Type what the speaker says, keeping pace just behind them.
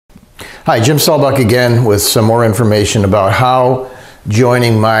Hi, Jim Salbuck again with some more information about how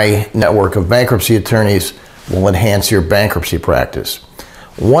joining my network of bankruptcy attorneys will enhance your bankruptcy practice.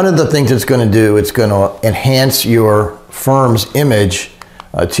 One of the things it's going to do, it's going to enhance your firm's image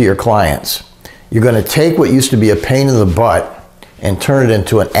to your clients. You're going to take what used to be a pain in the butt and turn it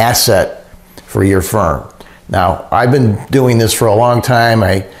into an asset for your firm. Now, I've been doing this for a long time.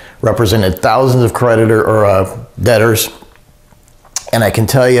 I represented thousands of debtors, and I can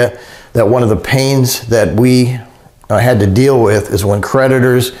tell you that one of the pains that we had to deal with is when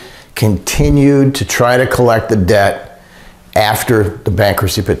creditors continued to try to collect the debt after the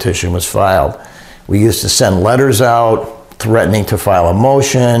bankruptcy petition was filed. We used to send letters out threatening to file a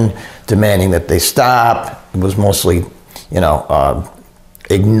motion, demanding that they stop. It was mostly,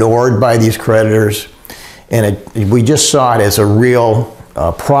 ignored by these creditors. And we just saw it as a real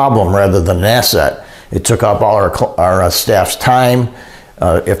problem rather than an asset. It took up all our staff's time.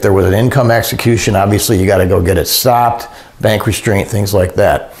 If there was an income execution, obviously you got to go get it stopped, bank restraint, things like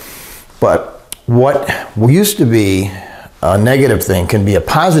that. But what used to be a negative thing can be a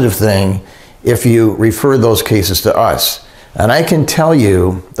positive thing if you refer those cases to us. And I can tell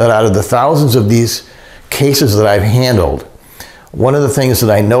you that out of the thousands of these cases that I've handled, one of the things that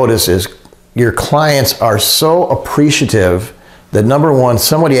I notice is your clients are so appreciative that, number one,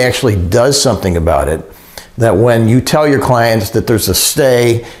 somebody actually does something about it. That when you tell your clients that there's a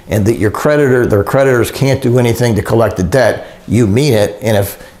stay and that their creditors can't do anything to collect the debt, you mean it, and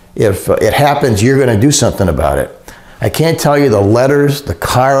if it happens, you're going to do something about it. I can't tell you the letters, the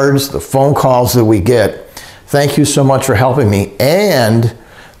cards, the phone calls that we get. Thank you so much for helping me, and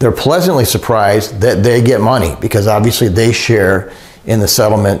they're pleasantly surprised that they get money because obviously they share in the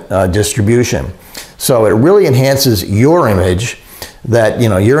settlement distribution. So it really enhances your image that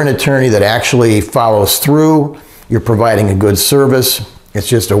you're an attorney that actually follows through, you're providing a good service. It's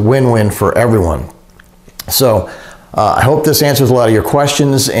just a win-win for everyone. So I hope this answers a lot of your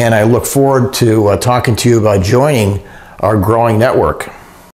questions, and I look forward to talking to you about joining our growing network.